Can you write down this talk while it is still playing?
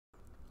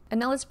And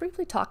now let's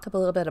briefly talk a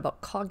little bit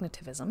about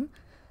cognitivism.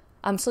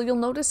 So you'll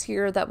notice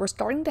here that we're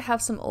starting to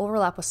have some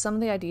overlap with some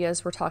of the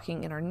ideas we're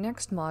talking in our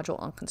next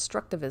module on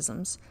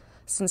constructivisms,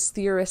 since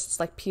theorists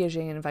like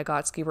Piaget and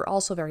Vygotsky were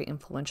also very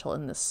influential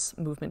in this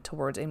movement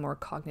towards a more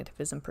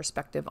cognitivism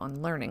perspective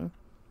on learning.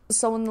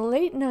 So in the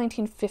late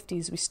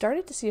 1950s, we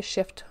started to see a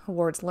shift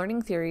towards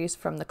learning theories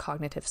from the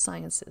cognitive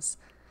sciences.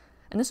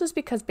 And this was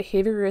because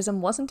behaviorism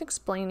wasn't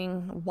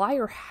explaining why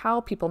or how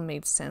people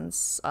made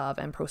sense of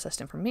and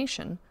processed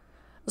information.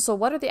 So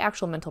what are the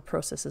actual mental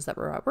processes that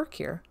were at work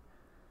here?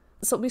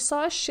 So we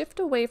saw a shift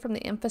away from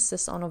the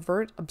emphasis on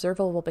overt,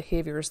 observable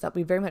behaviors that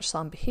we very much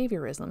saw in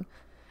behaviorism,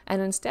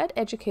 and instead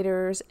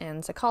educators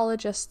and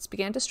psychologists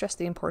began to stress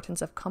the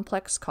importance of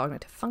complex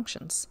cognitive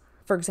functions.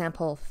 For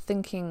example,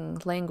 thinking,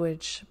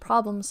 language,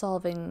 problem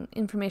solving,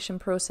 information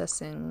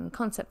processing,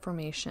 concept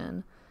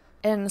formation.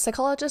 And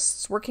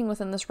psychologists working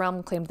within this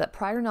realm claimed that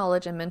prior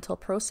knowledge and mental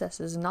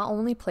processes not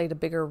only played a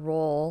bigger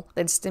role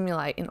than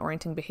stimuli in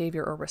orienting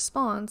behavior or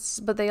response,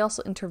 but they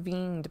also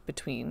intervened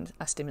between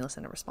a stimulus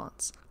and a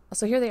response.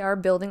 So here they are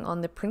building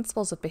on the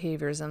principles of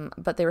behaviorism,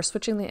 but they were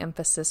switching the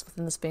emphasis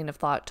within this vein of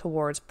thought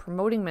towards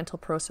promoting mental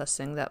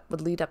processing that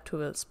would lead up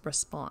to a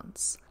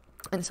response.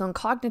 And so in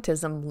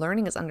cognitism,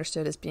 learning is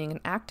understood as being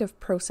an active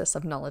process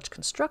of knowledge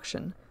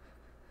construction.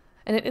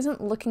 And it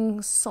isn't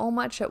looking so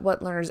much at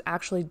what learners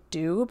actually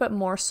do, but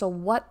more so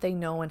what they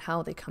know and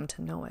how they come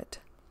to know it.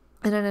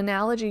 And an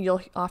analogy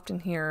you'll often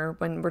hear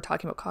when we're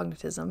talking about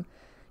cognitism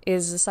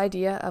is this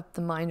idea of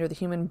the mind or the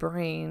human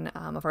brain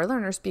of our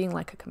learners being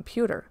like a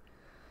computer.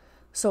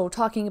 So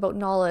talking about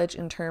knowledge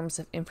in terms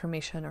of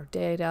information or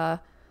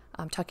data,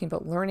 talking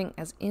about learning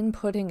as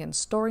inputting and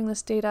storing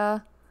this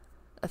data,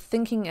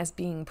 thinking as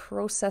being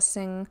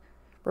processing,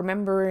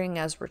 remembering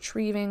as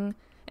retrieving,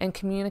 and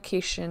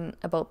communication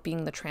about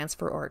being the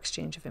transfer or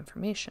exchange of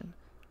information.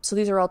 So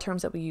these are all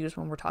terms that we use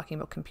when we're talking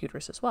about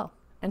computers as well.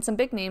 And some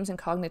big names in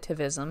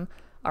cognitivism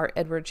are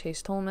Edward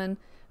Chase Tolman,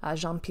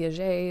 Jean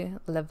Piaget,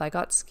 Lev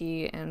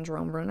Vygotsky, and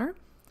Jerome Bruner.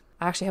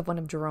 I actually have one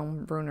of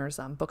Jerome Bruner's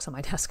books on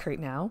my desk right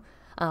now,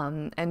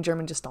 and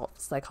German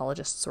Gestalt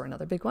psychologists were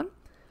another big one.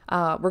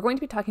 We're going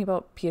to be talking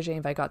about Piaget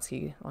and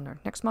Vygotsky on our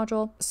next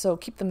module, so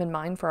keep them in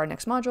mind for our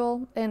next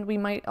module, and we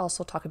might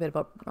also talk a bit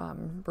about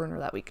Bruner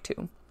that week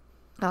too.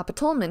 But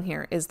Tolman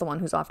here is the one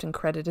who's often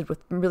credited with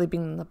really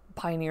being the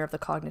pioneer of the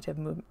cognitive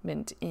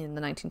movement in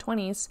the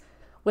 1920s,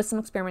 with some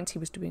experiments he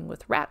was doing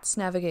with rats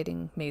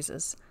navigating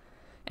mazes.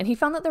 And he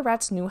found that the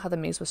rats knew how the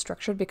maze was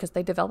structured because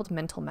they developed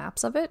mental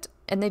maps of it,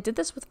 and they did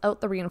this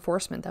without the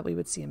reinforcement that we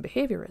would see in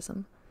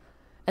behaviorism.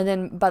 And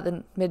then by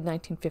the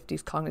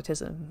mid-1950s,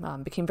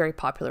 cognitivism became very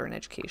popular in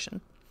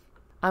education.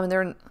 And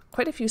there are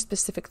quite a few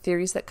specific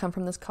theories that come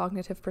from this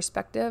cognitive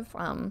perspective.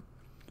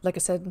 Like I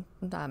said,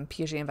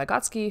 Piaget and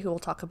Vygotsky, who we'll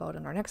talk about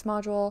in our next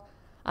module.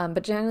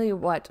 But generally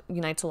what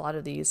unites a lot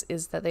of these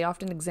is that they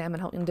often examine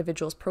how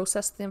individuals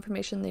process the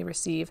information they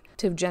receive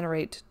to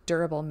generate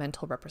durable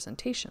mental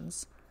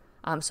representations.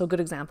 So a good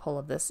example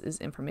of this is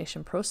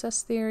information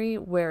process theory,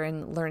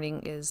 wherein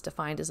learning is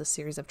defined as a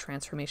series of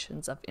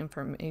transformations of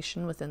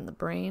information within the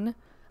brain.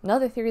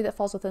 Another theory that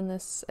falls within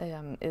this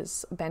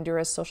is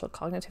Bandura's social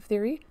cognitive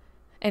theory.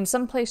 And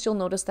someplace you'll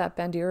notice that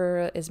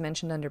Bandura is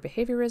mentioned under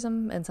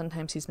behaviorism, and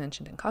sometimes he's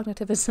mentioned in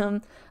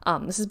cognitivism.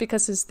 This is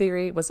because his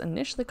theory was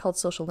initially called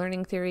social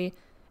learning theory,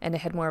 and it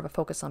had more of a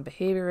focus on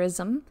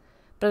behaviorism,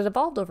 but it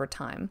evolved over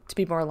time to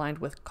be more aligned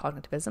with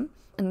cognitivism.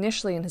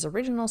 Initially, in his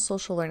original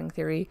social learning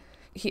theory,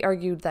 he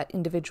argued that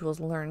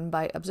individuals learn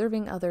by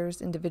observing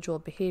others' individual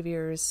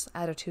behaviors,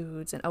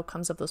 attitudes, and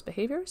outcomes of those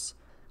behaviors.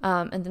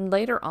 And then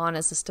later on,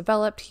 as this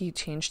developed, he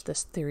changed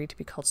this theory to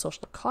be called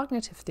social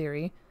cognitive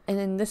theory. And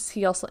in this,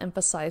 he also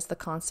emphasized the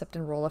concept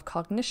and role of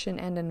cognition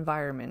and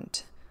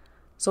environment.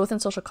 So within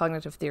social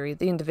cognitive theory,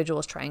 the individual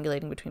is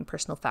triangulating between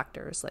personal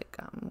factors like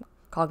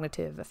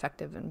cognitive,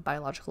 affective, and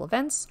biological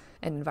events,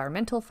 and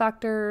environmental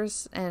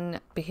factors,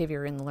 and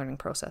behavior in the learning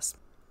process.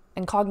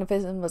 And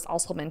cognitivism was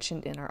also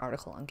mentioned in our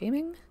article on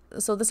gaming.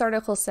 So this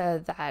article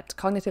said that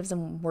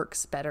cognitivism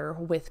works better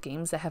with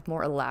games that have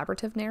more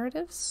elaborative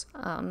narratives,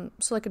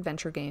 so like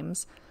adventure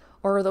games,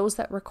 or those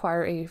that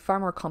require a far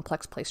more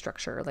complex play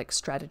structure, like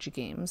strategy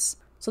games.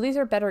 So these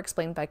are better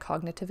explained by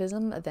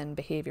cognitivism than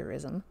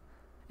behaviorism.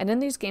 And in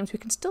these games, we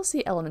can still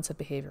see elements of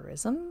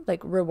behaviorism,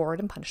 like reward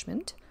and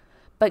punishment,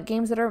 but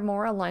games that are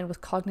more aligned with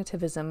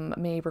cognitivism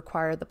may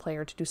require the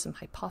player to do some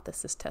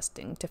hypothesis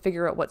testing to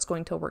figure out what's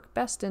going to work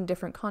best in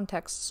different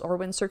contexts or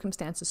when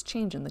circumstances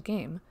change in the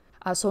game.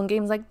 So in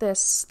games like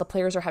this, the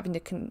players are having to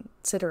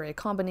consider a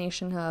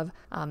combination of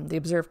the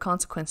observed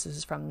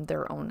consequences from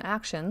their own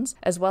actions,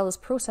 as well as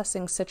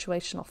processing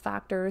situational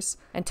factors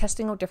and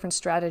testing out different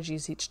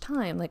strategies each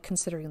time, like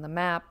considering the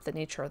map, the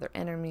nature of their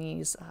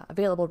enemies,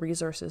 available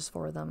resources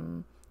for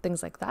them,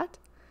 things like that.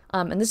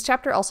 And this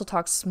chapter also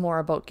talks more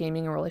about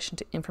gaming in relation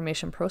to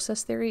information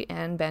process theory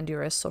and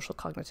Bandura's social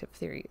cognitive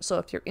theory. So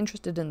if you're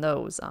interested in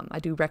those, I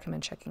do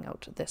recommend checking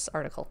out this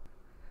article.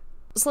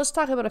 So let's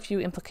talk about a few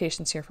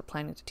implications here for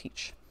planning to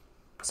teach.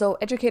 So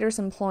educators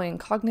employing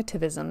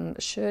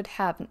cognitivism should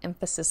have an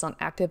emphasis on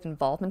active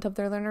involvement of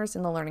their learners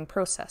in the learning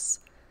process.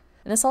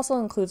 And this also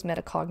includes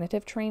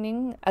metacognitive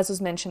training, as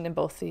was mentioned in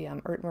both the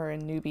Ertmer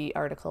and Newby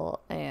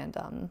article and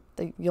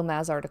the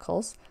Yilmaz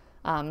articles,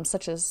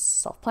 such as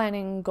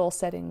self-planning, goal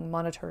setting,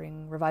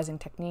 monitoring, revising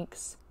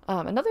techniques.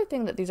 Another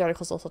thing that these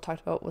articles also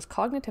talked about was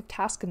cognitive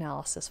task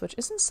analysis, which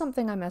isn't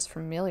something I'm as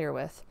familiar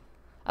with.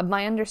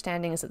 My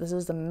understanding is that this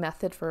is a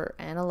method for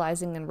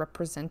analyzing and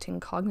representing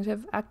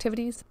cognitive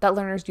activities that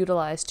learners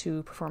utilize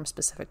to perform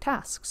specific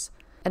tasks.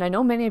 And I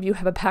know many of you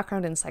have a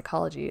background in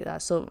psychology,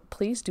 so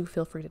please do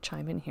feel free to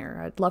chime in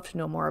here. I'd love to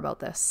know more about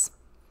this.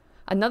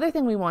 Another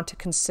thing we want to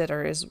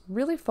consider is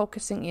really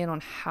focusing in on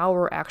how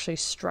we're actually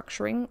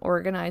structuring,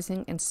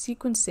 organizing, and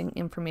sequencing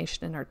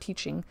information in our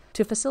teaching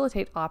to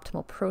facilitate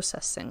optimal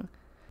processing.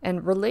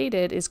 And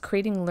related is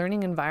creating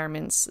learning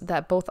environments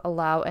that both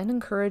allow and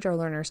encourage our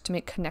learners to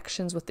make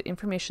connections with the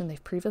information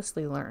they've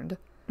previously learned.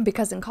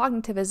 Because in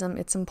cognitivism,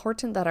 it's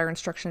important that our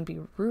instruction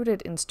be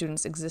rooted in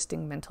students'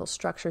 existing mental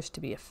structures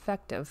to be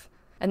effective.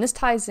 And this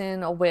ties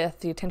in with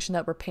the attention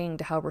that we're paying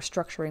to how we're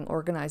structuring,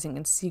 organizing,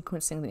 and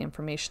sequencing the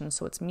information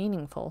so it's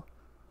meaningful.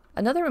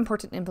 Another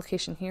important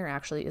implication here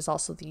actually is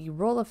also the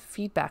role of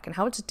feedback and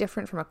how it's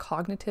different from a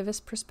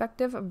cognitivist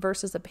perspective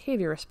versus a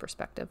behaviorist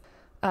perspective.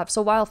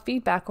 So while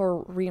feedback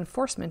or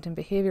reinforcement in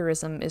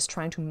behaviorism is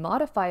trying to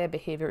modify a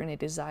behavior in a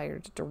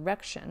desired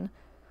direction,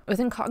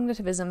 within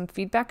cognitivism,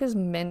 feedback is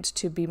meant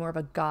to be more of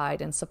a guide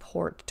and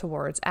support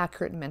towards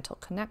accurate mental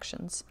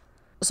connections.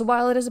 So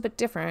while it is a bit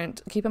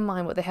different, keep in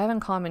mind what they have in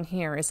common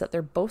here is that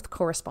they're both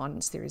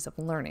correspondence theories of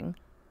learning.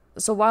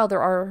 So while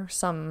there are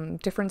some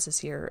differences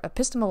here,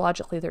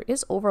 epistemologically there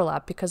is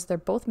overlap because they're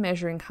both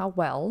measuring how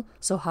well,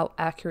 so how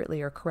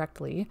accurately or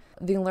correctly,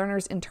 the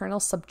learner's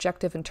internal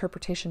subjective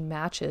interpretation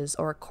matches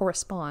or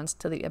corresponds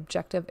to the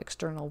objective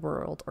external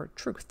world or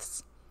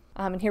truths.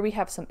 And here we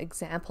have some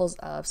examples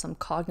of some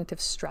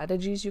cognitive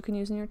strategies you can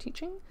use in your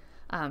teaching.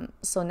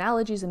 So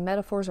analogies and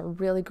metaphors are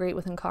really great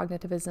within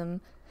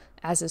cognitivism,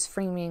 as is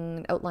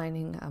framing,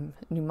 outlining,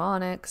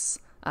 mnemonics.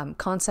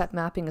 Concept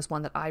mapping is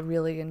one that I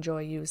really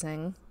enjoy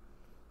using.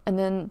 And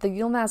then the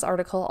Yilmaz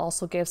article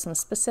also gave some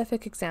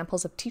specific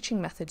examples of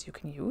teaching methods you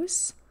can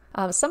use.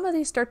 Some of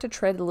these start to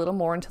tread a little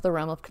more into the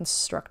realm of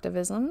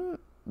constructivism,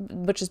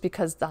 which is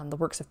because the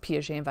works of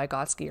Piaget and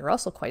Vygotsky are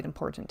also quite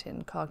important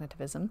in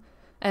cognitivism,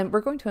 and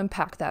we're going to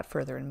unpack that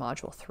further in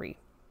Module 3.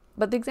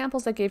 But the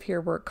examples I gave here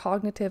were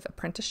cognitive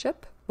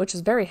apprenticeship, which is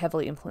very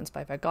heavily influenced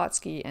by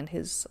Vygotsky and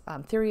his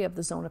theory of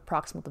the zone of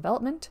proximal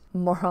development.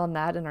 More on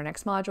that in our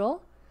next module.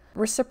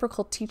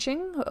 Reciprocal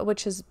teaching,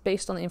 which is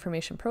based on the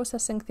information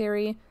processing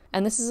theory,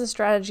 and this is a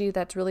strategy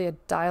that's really a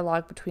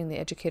dialogue between the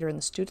educator and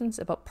the students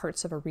about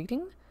parts of a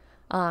reading,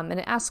 and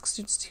it asks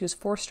students to use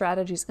 4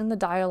 strategies in the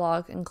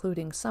dialogue,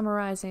 including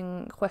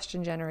summarizing,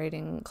 question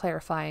generating,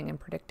 clarifying, and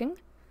predicting.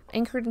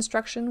 Anchored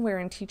instruction,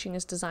 wherein teaching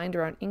is designed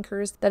around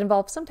anchors that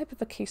involve some type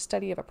of a case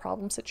study of a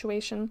problem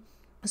situation.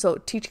 So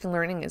teaching and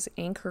learning is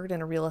anchored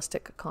in a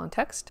realistic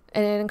context,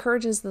 and it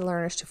encourages the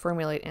learners to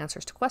formulate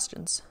answers to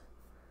questions.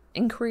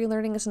 Inquiry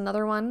learning is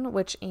another one,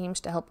 which aims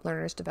to help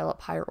learners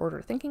develop higher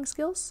order thinking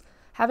skills,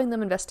 having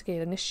them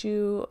investigate an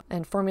issue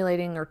and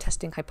formulating or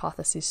testing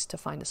hypotheses to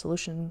find a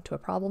solution to a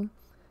problem.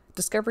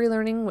 Discovery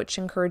learning, which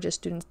encourages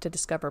students to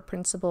discover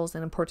principles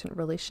and important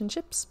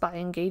relationships by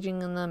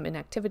engaging in them in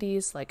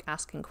activities like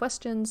asking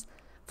questions,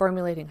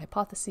 formulating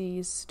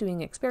hypotheses,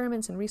 doing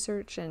experiments and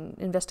research, and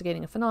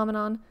investigating a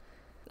phenomenon.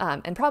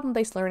 And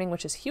problem-based learning,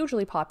 which is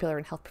hugely popular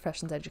in health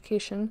professions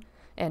education,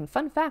 and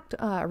fun fact,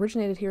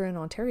 originated here in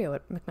Ontario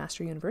at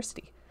McMaster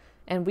University.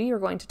 And we are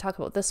going to talk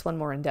about this one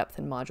more in depth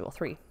in Module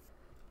 3.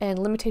 And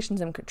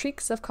limitations and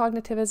critiques of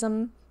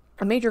cognitivism.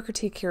 A major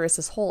critique here is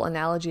this whole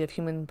analogy of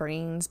human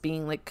brains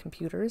being like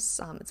computers.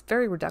 It's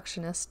very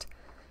reductionist,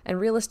 and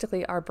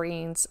realistically our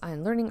brains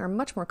and learning are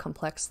much more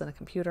complex than a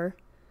computer.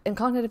 And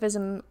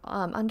cognitivism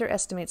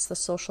underestimates the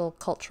social,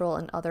 cultural,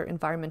 and other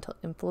environmental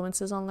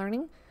influences on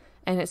learning,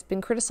 and it's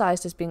been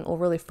criticized as being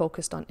overly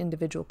focused on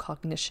individual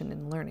cognition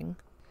and learning.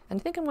 And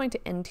I think I'm going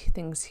to end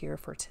things here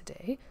for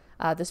today.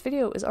 This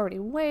video is already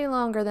way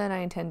longer than I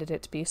intended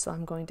it to be, so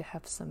I'm going to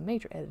have some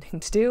major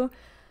editing to do.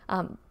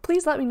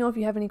 Please let me know if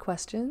you have any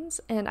questions,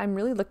 and I'm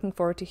really looking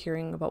forward to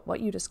hearing about what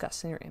you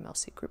discuss in your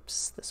MLC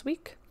groups this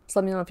week. So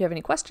let me know if you have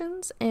any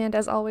questions, and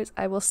as always,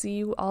 I will see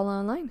you all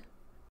online.